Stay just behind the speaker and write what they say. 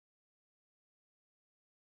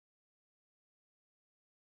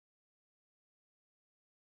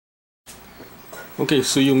Okay,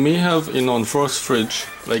 so you may have a non-frost fridge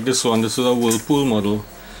like this one. This is a Whirlpool model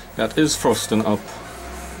that is frosting up.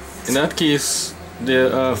 In that case,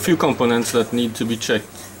 there are a few components that need to be checked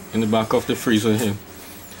in the back of the freezer here.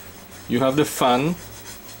 You have the fan,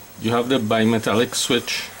 you have the bimetallic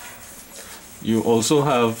switch, you also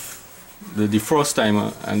have the defrost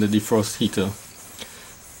timer and the defrost heater.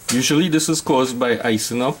 Usually this is caused by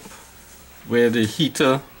icing up, where the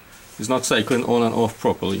heater is not cycling on and off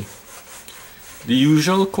properly. The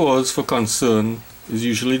usual cause for concern is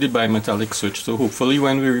usually the bimetallic switch, so hopefully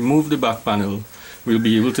when we remove the back panel we'll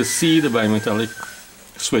be able to see the bimetallic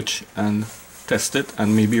switch and test it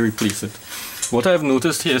and maybe replace it. What I've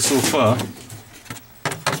noticed here so far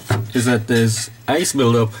is that there's ice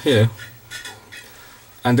buildup here,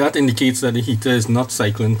 and that indicates that the heater is not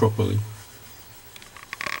cycling properly.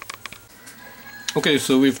 Okay,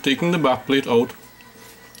 so we've taken the back plate out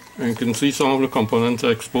and you can see some of the components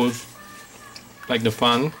are exposed, like the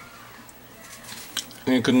fan,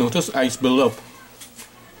 and you can notice ice buildup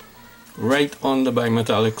right on the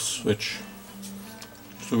bimetallic switch.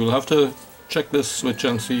 So we'll have to check this switch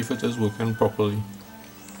and see if it is working properly.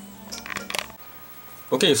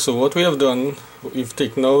 Okay, so what we have done, we've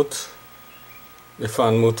taken out the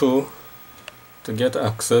fan motor to get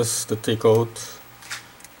access to take out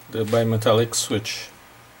the bimetallic switch.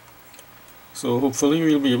 So hopefully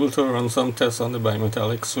we'll be able to run some tests on the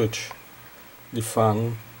bimetallic switch, the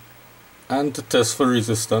fan, and to test for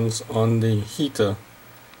resistance on the heater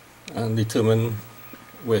and determine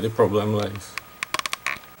where the problem lies.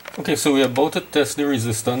 Okay, so we're about to test the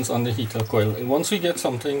resistance on the heater coil. Once we get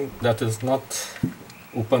something that is not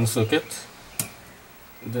open circuit,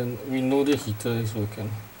 then we know the heater is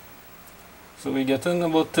working. So we're getting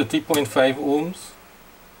about 30.5 ohms.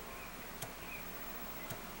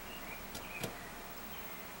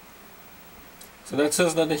 So that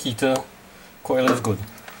says that the heater coil is good.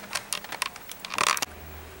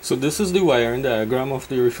 So this is the wiring diagram of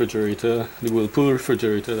the refrigerator, the Whirlpool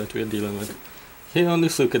refrigerator that we're dealing with. Here on the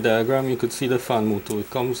circuit diagram you could see the fan motor. It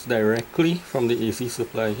comes directly from the AC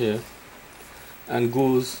supply here and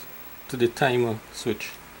goes to the timer switch,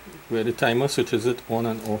 where the timer switches it on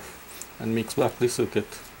and off and makes back the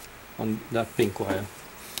circuit on that pink wire.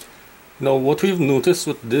 Now what we've noticed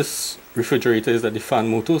with this refrigerator is that the fan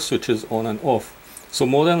motor switches on and off. So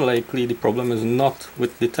more than likely the problem is not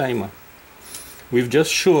with the timer. We've just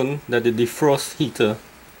shown that the defrost heater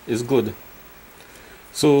is good.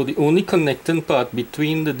 So the only connecting part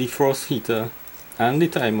between the defrost heater and the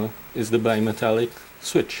timer is the bimetallic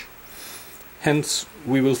switch. Hence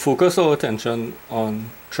we will focus our attention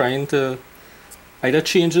on trying to either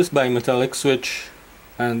change this bimetallic switch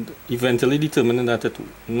and eventually determining that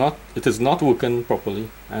it is not working properly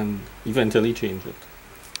and eventually change it.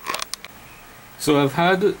 So I've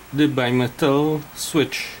had the bimetal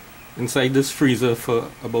switch inside this freezer for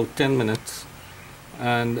about 10 minutes,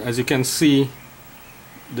 and as you can see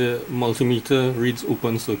the multimeter reads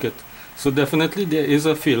open circuit. So definitely there is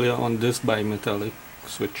a failure on this bimetallic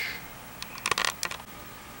switch.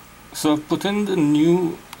 So I've put in the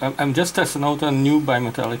new, I'm just testing out a new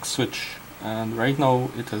bimetallic switch, and right now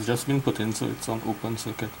it has just been put in, so it's on open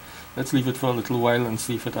circuit. Let's leave it for a little while and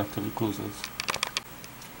see if it actually closes.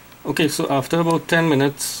 Okay, so after about 10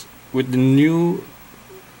 minutes with the new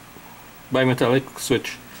bimetallic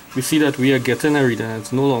switch, we see that we are getting a reading.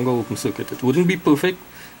 It's no longer open circuit. It wouldn't be perfect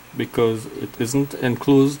because it isn't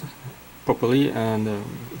enclosed properly and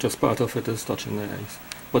just part of it is touching the ice.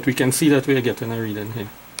 But we can see that we are getting a reading here.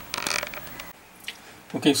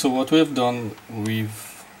 Okay, so what we have done,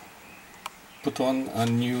 we've put on a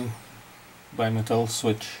new bimetal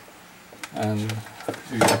switch and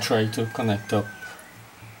we will try to connect up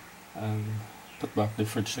and put back the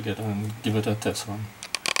fridge together and give it a test run.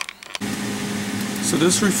 So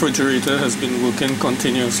this refrigerator has been working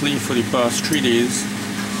continuously for the past 3 days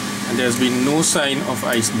and there's been no sign of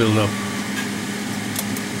ice buildup.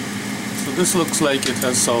 So this looks like it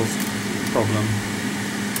has solved the problem.